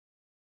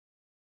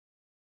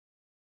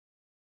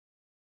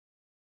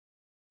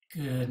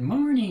Good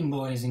morning,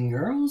 boys and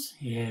girls.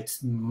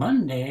 It's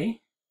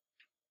Monday.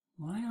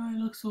 Why do I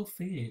look so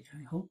faded?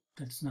 I hope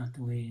that's not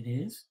the way it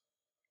is.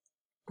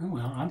 Oh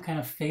well, I'm kind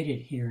of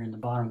faded here in the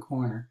bottom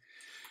corner.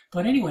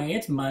 But anyway,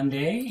 it's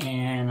Monday,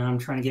 and I'm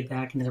trying to get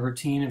back into the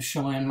routine of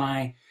showing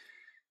my,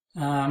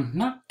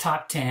 not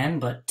top 10,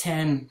 but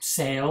 10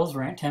 sales,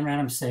 10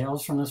 random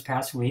sales from this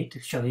past week to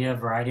show you a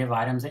variety of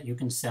items that you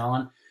can sell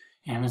on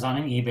Amazon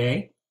and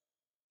eBay.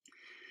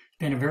 It's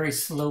been a very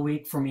slow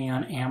week for me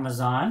on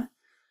Amazon.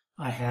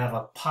 I have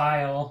a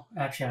pile,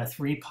 actually I have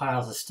 3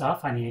 piles of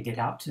stuff. I need to get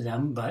out to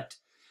them, but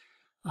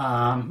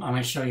I'm going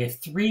to show you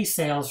 3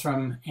 sales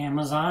from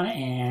Amazon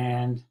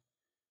and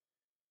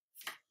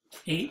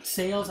 8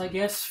 sales, I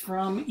guess,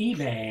 from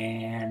eBay.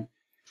 And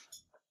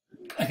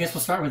I guess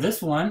we'll start with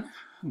this one.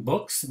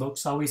 Books.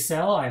 Books always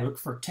sell. I look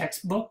for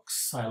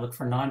textbooks. I look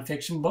for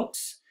nonfiction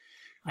books.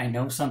 I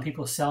know some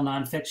people sell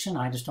nonfiction.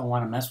 I just don't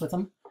want to mess with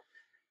them.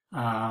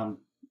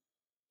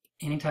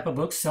 Any type of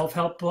books,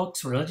 self-help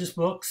books, religious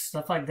books,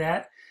 stuff like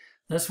that.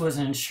 This was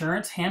an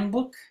insurance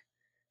handbook.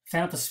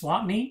 Found at the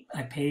swap meet.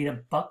 I paid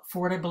 $1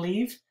 for it, I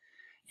believe.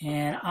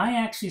 And I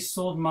actually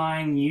sold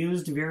mine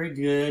used very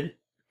good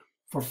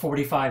for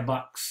 45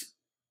 bucks.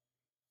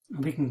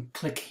 We can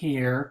click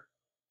here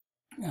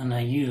on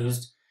the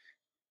used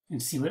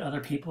and see what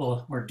other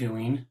people were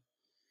doing.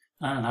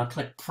 And I'll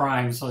click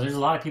Prime. So there's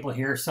a lot of people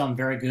here selling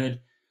very good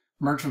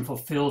merchant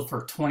fulfilled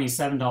for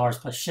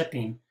 $27 plus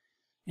shipping.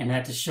 And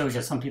that just shows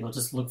you some people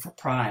just look for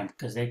Prime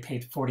because they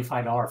paid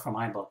 $45 for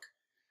my book.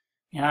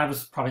 And I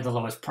was probably the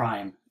lowest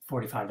Prime,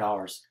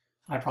 $45.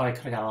 I probably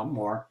could have got a lot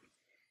more.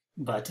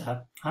 But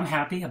I'm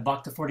happy.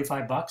 $1 to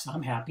 45 bucks.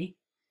 I'm happy.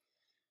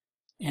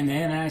 And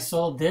then I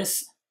sold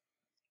this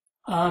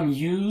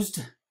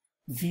used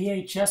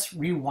VHS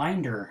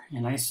rewinder.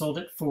 And I sold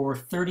it for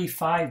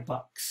 35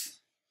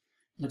 bucks.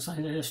 Looks like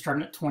it is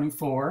starting at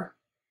 24.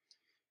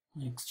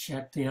 Let's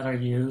check the other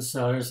used.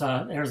 So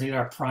there's either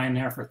a Prime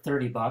there for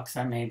 30 bucks.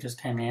 That may have just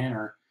come in,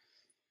 or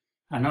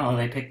I don't know.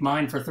 They picked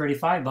mine for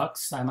 35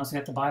 bucks. I must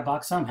have got to buy a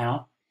box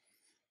somehow.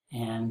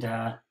 And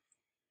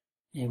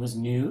it was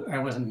new. Or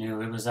it wasn't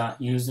new. It was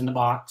used in the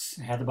box.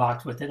 I had the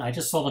box with it. I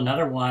just sold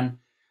another one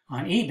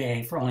on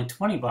eBay for only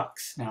 20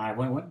 bucks. Now I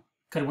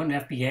could have went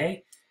an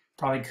FBA.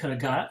 Probably could have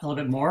got a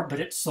little bit more,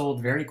 but it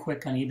sold very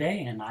quick on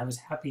eBay, and I was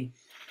happy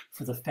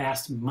for the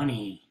fast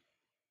money.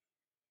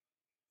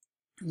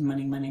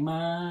 Money, money,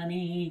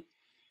 money.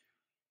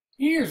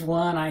 Here's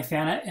one I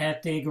found it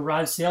at the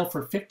garage sale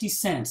for 50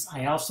 cents.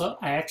 I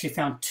actually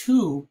found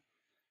 2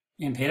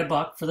 and paid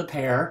 $1 for the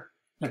pair.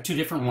 They're 2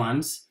 different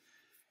ones.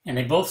 And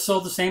they both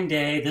sold the same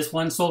day. This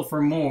one sold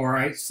for more.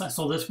 I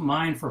sold this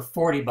mine for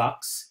 40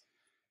 bucks.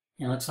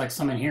 And it looks like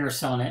someone here is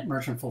selling it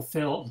merchant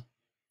fulfilled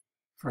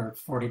for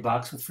 40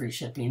 bucks with free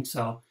shipping.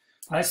 So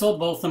I sold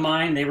both of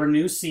mine. They were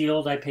new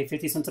sealed. I paid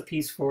 50 cents a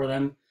piece for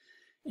them.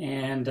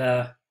 And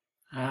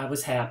I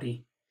was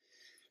happy.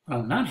 What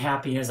I'm not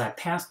happy is I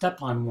passed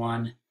up on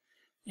one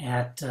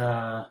at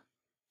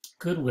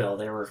Goodwill.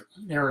 They were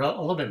a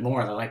little bit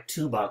more. They're like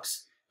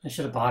 $2. I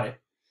should have bought it.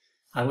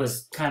 I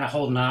was kind of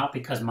holding out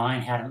because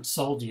mine hadn't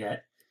sold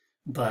yet,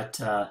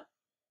 but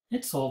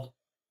it sold.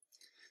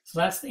 So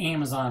that's the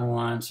Amazon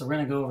one. So we're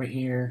gonna go over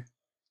here.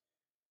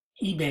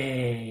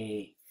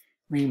 eBay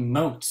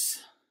remotes.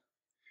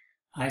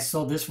 I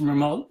sold this from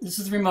remote. This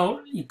is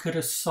remote you could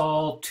have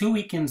sold 2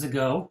 weekends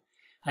ago.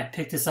 I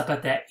picked this up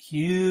at that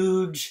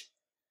huge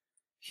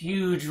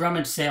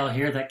rummage sale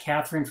here that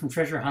Catherine from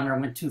Treasure Hunter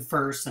went to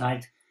first, and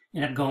I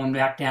ended up going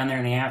back down there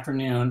in the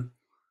afternoon,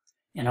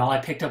 and all I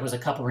picked up was a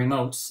couple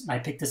remotes. I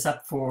picked this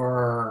up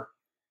for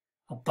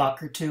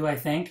 $1 or $2, I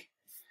think,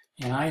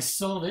 and I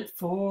sold it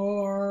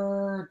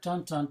for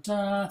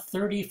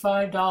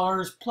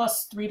 $35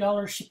 plus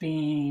 $3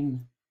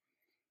 shipping.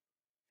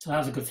 So that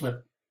was a good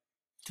flip.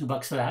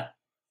 $2 for that,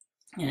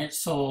 and it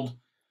sold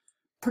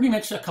pretty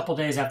much a couple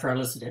days after I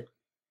listed it.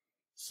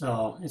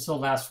 So it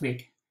sold last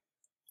week.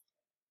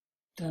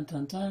 Dun,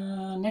 dun,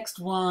 dun. Next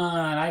one.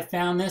 I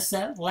found this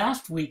at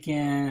last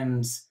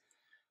weekend's.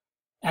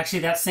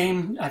 Actually, I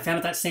found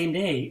it that same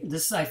day.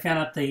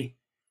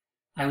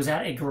 I was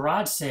at a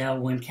garage sale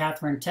when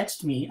Catherine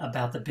texted me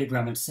about the big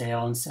rummage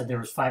sale and said there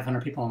was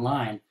 500 people in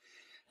line.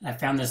 I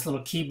found this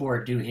little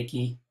keyboard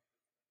doohickey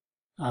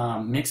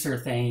mixer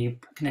thing you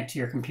connect to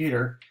your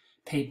computer.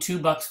 Paid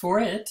 $2 for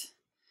it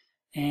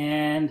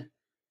and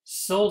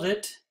sold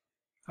it.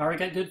 I already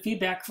got good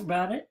feedback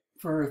about it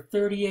for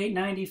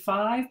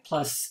 $38.95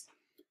 plus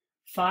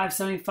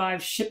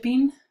 $5.75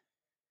 shipping.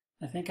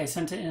 I think I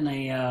sent it in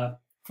a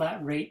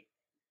flat rate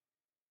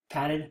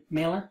padded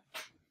mailer.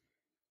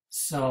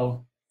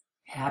 So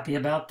happy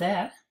about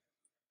that.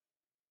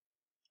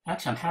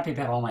 Actually, I'm happy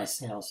about all my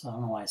sales, so I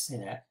don't know why I say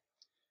that.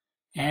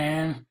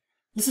 And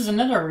this is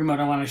another remote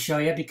I want to show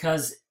you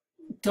because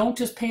don't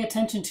just pay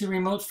attention to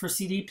remotes for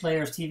CD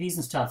players, TVs,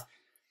 and stuff.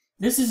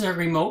 This is a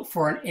remote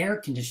for an air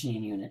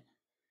conditioning unit.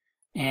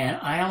 And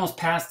I almost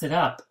passed it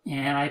up,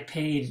 and I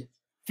paid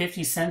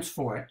 50 cents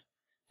for it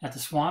at the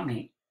swap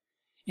meet.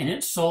 And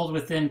it sold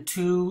within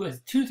 2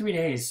 to 3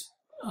 days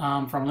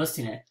from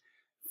listing it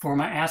for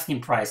my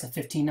asking price of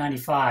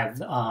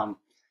 $15.95.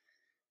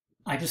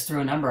 I just threw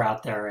a number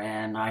out there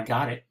and I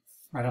got it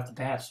right off the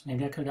bat.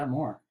 Maybe I could have got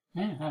more.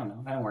 I don't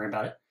know. I don't worry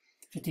about it.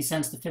 50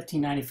 cents to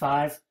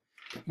 $15.95.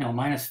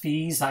 Minus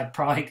fees, I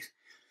probably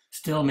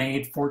still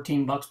made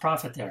 14 bucks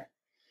profit there.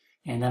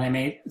 And then I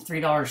made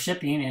 $3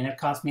 shipping, and it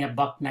cost me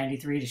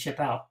 $1.93 to ship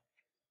out.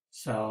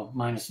 So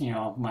minus,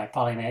 my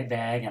polymer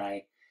bag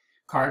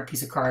and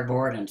piece of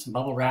cardboard and some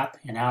bubble wrap,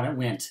 and out it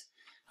went.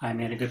 I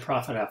made a good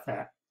profit off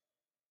that.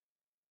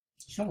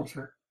 Shovel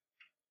shirt.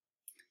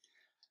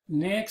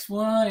 Next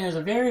one is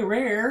a very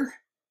rare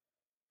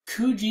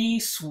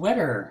Kuji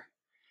sweater.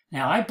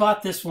 Now I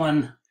bought this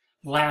one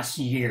last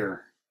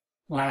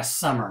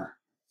summer.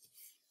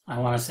 I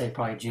want to say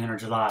probably June or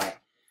July.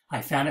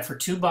 I found it for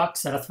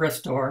 $2 at a thrift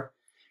store,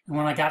 and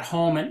when I got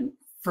home and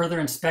further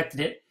inspected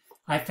it,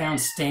 I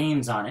found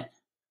stains on it.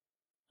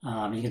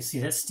 You can see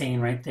that stain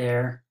right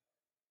there.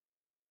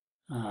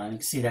 You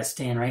can see that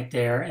stain right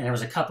there, and there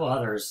was a couple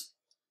others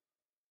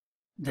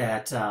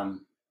that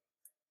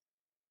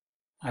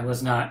I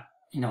was not,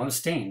 it was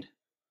stained.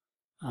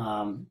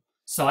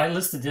 So I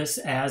listed this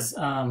as,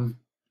 in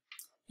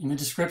the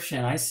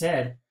description, I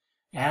said,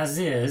 as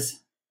is,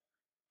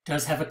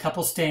 does have a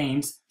couple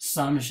stains,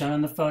 some shown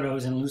in the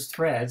photos in loose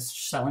threads,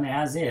 selling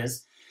as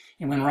is.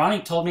 And when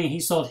Ronnie told me he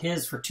sold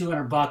his for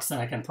 $200 and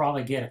I can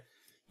probably get,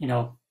 80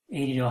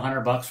 to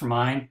 $100 for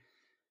mine,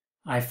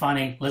 I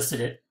finally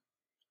listed it.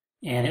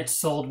 And it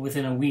sold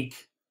within a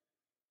week.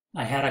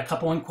 I had a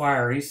couple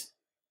inquiries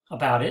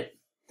about it,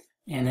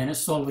 and then it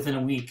sold within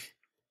a week.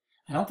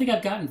 I don't think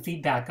I've gotten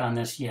feedback on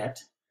this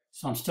yet,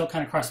 so I'm still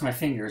kind of crossing my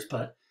fingers,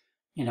 but,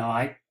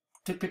 I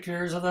took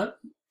pictures of the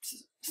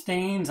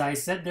stains. I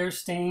said there's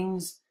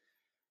stains.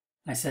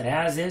 I said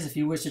as is if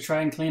you wish to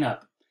try and clean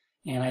up.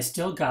 And I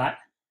still got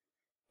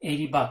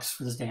 $80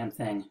 for this damn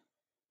thing,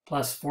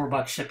 plus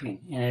 $4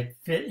 shipping. And it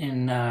fit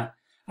in, I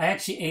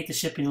actually ate the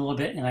shipping a little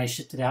bit, and I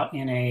shipped it out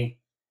in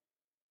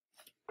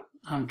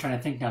I'm trying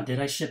to think now, did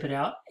I ship it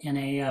out in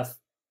a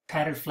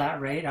padded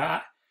flat rate?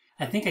 I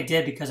think I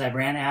did because I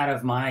ran out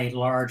of my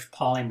large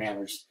poly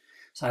mailers.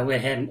 So I went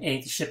ahead and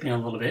ate the shipping a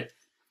little bit.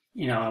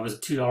 It was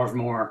 $2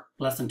 more,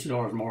 less than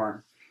 $2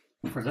 more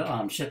for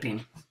the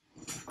shipping.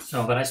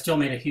 So, but I still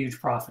made a huge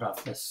profit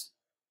off this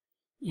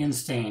in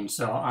stain.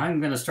 So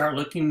I'm going to start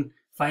looking,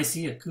 if I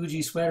see a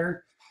Kuji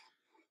sweater,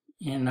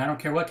 and I don't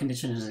care what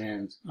condition it's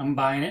in, I'm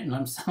buying it and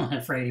I'm selling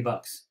it for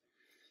 $80.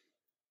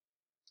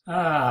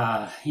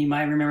 You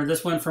might remember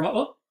this one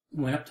from,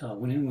 went up to a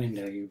new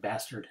window, you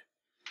bastard.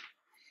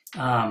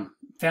 Found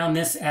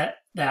this at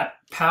that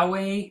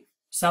Poway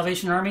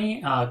Salvation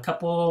Army a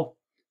couple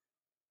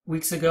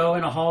weeks ago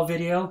in a haul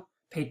video.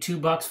 Paid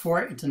 $2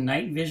 for it. It's a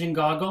night vision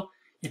goggle.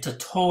 It's a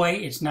toy.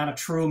 It's not a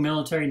true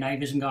military night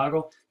vision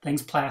goggle.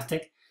 Thing's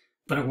plastic,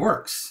 but it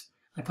works.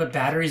 I put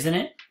batteries in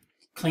it,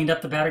 cleaned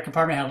up the battery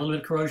compartment, had a little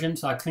bit of corrosion,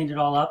 so I cleaned it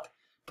all up,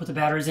 put the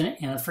batteries in it,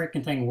 and the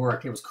freaking thing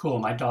worked. It was cool.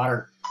 My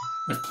daughter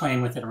was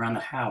playing with it around the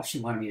house. She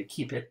wanted me to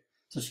keep it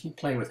so she can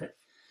play with it.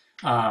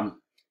 I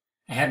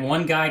had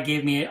one guy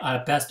gave me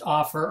a best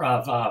offer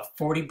of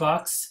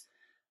 $40,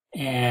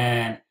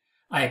 and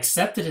I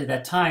accepted it at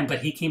that time,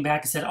 but he came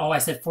back and said, I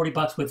said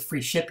 $40 with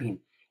free shipping.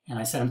 And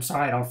I said, I'm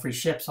sorry, I don't free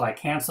ship. So I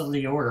canceled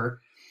the order,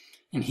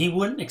 and he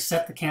wouldn't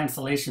accept the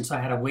cancellation. So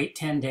I had to wait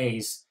 10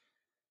 days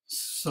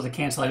so the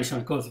cancellation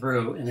would go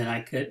through, and then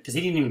I could, because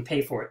he didn't even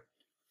pay for it.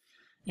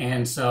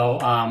 And so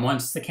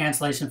once the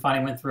cancellation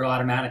finally went through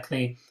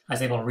automatically, I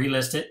was able to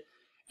relist it,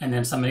 and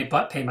then somebody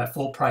paid my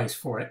full price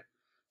for it.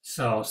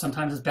 So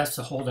sometimes it's best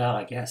to hold out,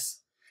 I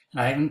guess.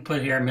 And I even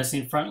put here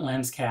missing front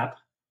lens cap.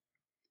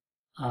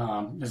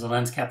 There's a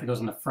lens cap that goes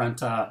in the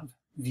front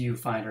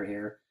viewfinder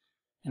here,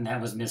 and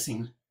that was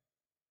missing.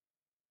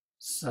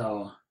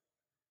 So,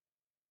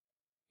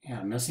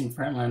 yeah, missing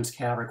front lens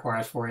cap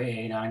requires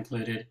 4AA, not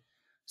included.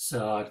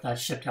 So that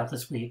shipped out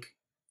this week.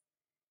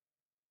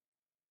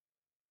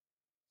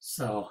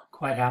 So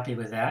quite happy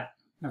with that.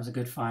 That was a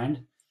good find.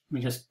 Let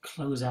me just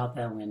close out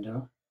that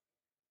window.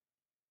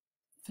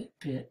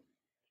 Fitbit.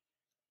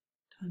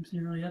 Time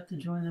 0 yet to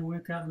join the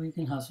workout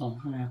weekend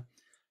hustle. Yeah.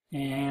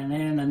 And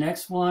then the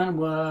next one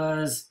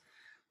was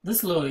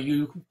this little,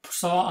 you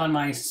saw on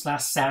my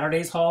last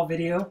Saturday's haul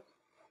video.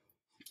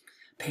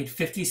 Paid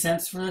 50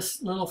 cents for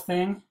this little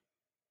thing.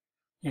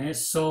 And it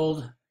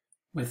sold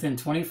within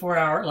 24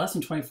 hours, less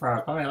than 24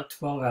 hours, probably about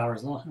 12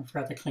 hours. I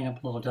forgot to clean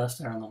up a little dust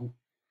there on the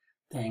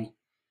thing.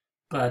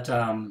 But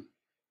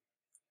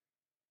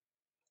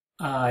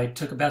I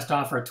took a best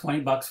offer of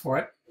 $20 for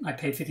it. I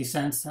paid 50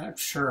 cents.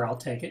 Sure, I'll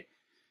take it.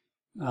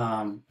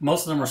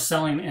 Most of them were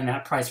selling in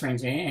that price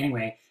range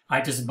anyway.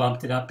 I just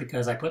bumped it up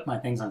because I put my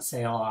things on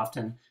sale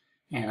often,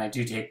 and I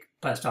do take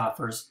best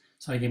offers.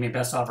 So he gave me a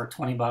best offer of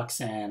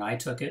 $20, and I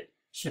took it.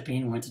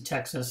 Shipping, went to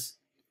Texas.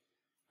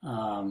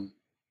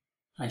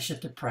 I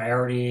shipped a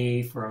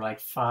priority for like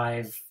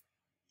 $5.05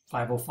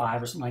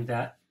 or something like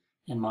that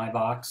in my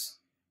box.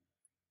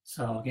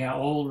 So yeah,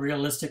 old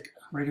realistic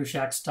Radio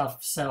Shack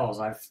stuff sells.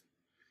 I've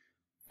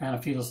found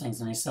a few of those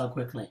things and they sell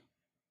quickly.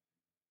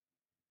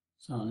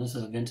 So this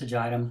is a vintage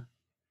item.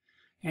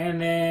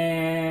 And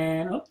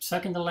then, oh,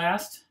 second to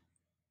last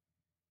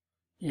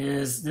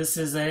this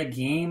is a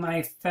game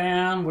I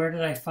found. Where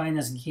did I find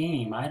this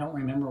game? I don't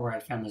remember where I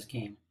found this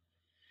game.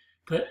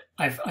 But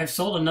I've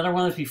sold another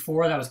one of those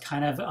before that was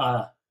kind of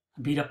a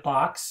beat up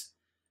box.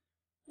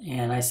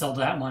 And I sold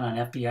that one on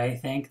FBA, I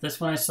think. This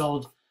one I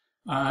sold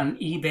on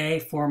eBay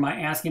for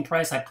my asking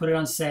price. I put it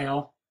on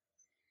sale.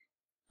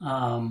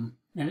 And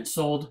it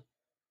sold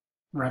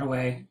right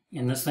away.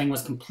 And this thing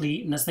was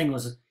complete. And this thing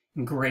was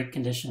in great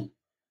condition.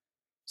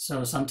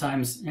 So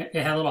sometimes it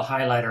had a little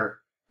highlighter.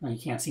 Well, you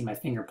can't see my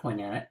finger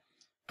pointing at it,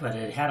 but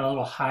it had a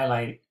little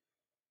highlight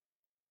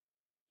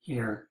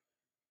here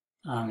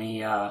on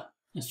the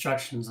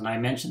instructions, and I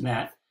mentioned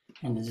that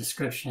in the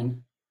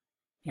description.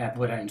 Yeah,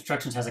 but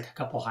instructions has a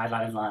couple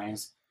highlighted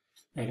lines.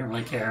 They didn't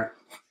really care.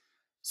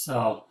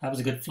 So that was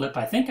a good flip.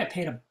 I think I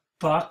paid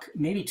 $1,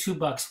 maybe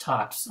 $2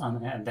 tops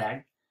on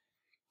that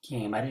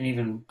game. I didn't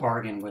even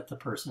bargain with the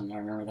person. I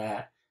remember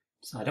that.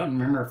 So I don't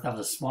remember if that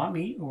was a swap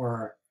meet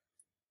or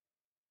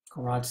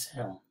garage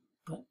sale,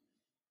 but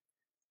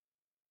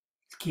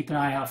keep an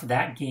eye out for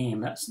that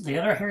game. The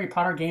other Harry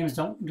Potter games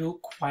don't do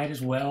quite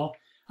as well.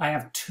 I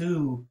have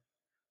 2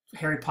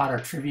 Harry Potter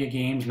trivia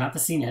games, not the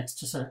CNETs,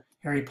 just a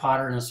Harry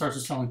Potter and a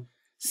Sorcerer's Stone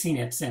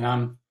CNETs, and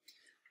I'm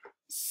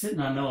sitting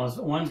on those.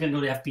 One's going to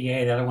go to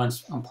FBA, the other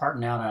one's I'm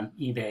parting out on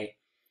eBay.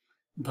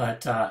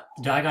 But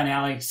Diagon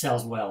Alley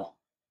sells well.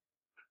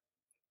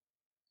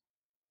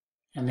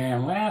 And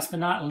then last but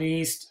not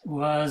least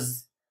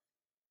was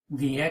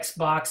the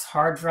Xbox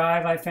hard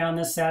drive I found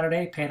this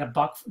Saturday. Paid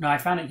 $1. No, I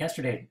found it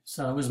yesterday.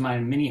 So it was my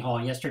mini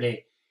haul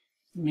yesterday.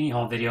 Mini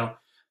haul video.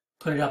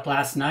 Put it up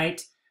last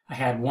night. I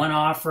had one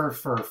offer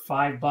for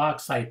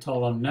 $5. I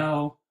told them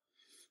no.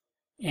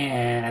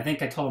 And I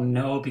think I told them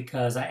no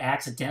because I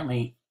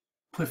accidentally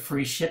put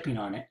free shipping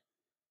on it.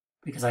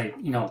 Because I,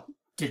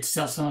 did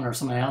sell someone or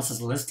someone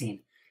else's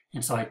listing.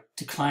 And so I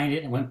declined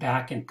it and went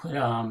back and put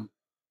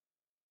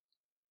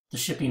the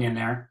shipping in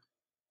there.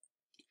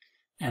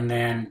 And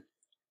then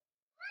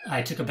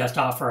I took a best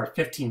offer of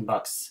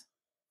 $15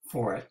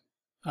 for it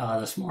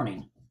this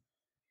morning.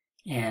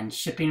 And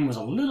shipping was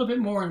a little bit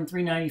more than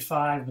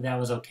 $3.95, but that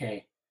was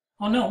okay.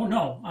 Oh,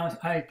 no,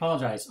 I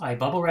apologize. I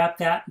bubble wrapped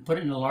that and put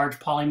it in a large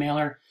poly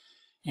mailer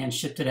and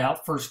shipped it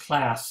out first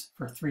class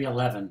for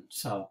 $3.11.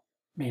 So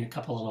made a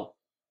couple little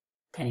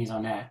pennies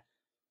on that.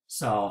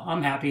 So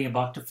I'm happy,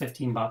 $1 to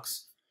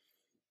 $15.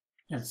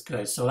 That's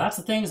good. So that's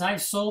the things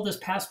I've sold this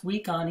past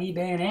week on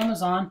eBay and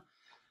Amazon.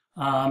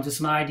 Just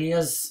some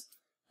ideas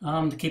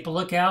to keep a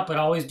lookout, but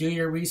always do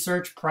your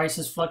research.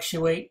 Prices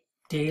fluctuate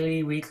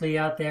daily, weekly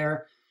out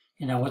there.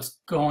 What's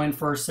going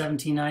for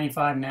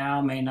 $17.95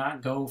 now may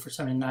not go for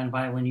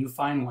 $17.95 when you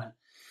find one.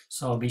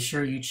 So be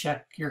sure you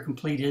check your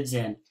completeds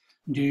and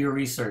do your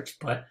research.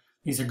 But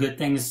these are good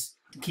things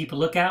to keep a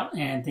lookout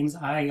and things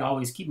I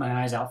always keep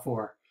my eyes out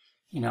for.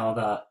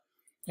 The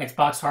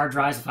Xbox hard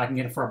drives, if I can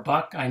get it for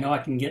 $1, I know I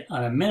can get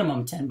on a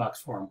minimum $10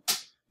 for them.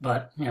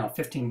 But,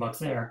 $15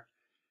 there.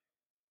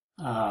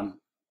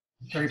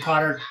 Harry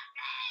Potter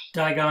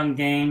Diagon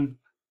game,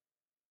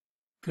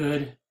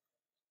 good.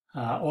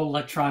 Old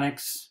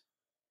electronics,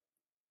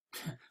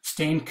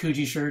 stained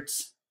Coogee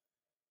shirts,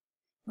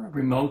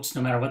 remotes,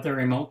 no matter what they're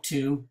remote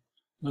to,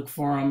 look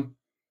for them.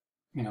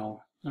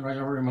 The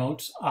regular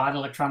remotes, odd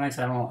electronics,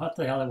 I don't know what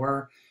the hell they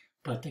were,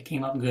 but they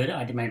came up good.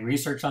 I did my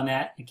research on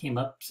that. It came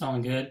up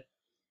selling good.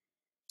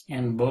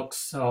 And books,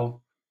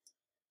 so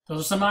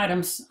those are some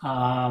items.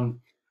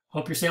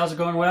 Hope your sales are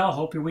going well.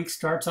 Hope your week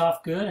starts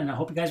off good, and I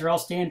hope you guys are all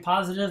staying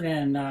positive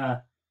and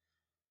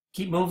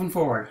keep moving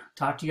forward.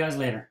 Talk to you guys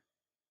later.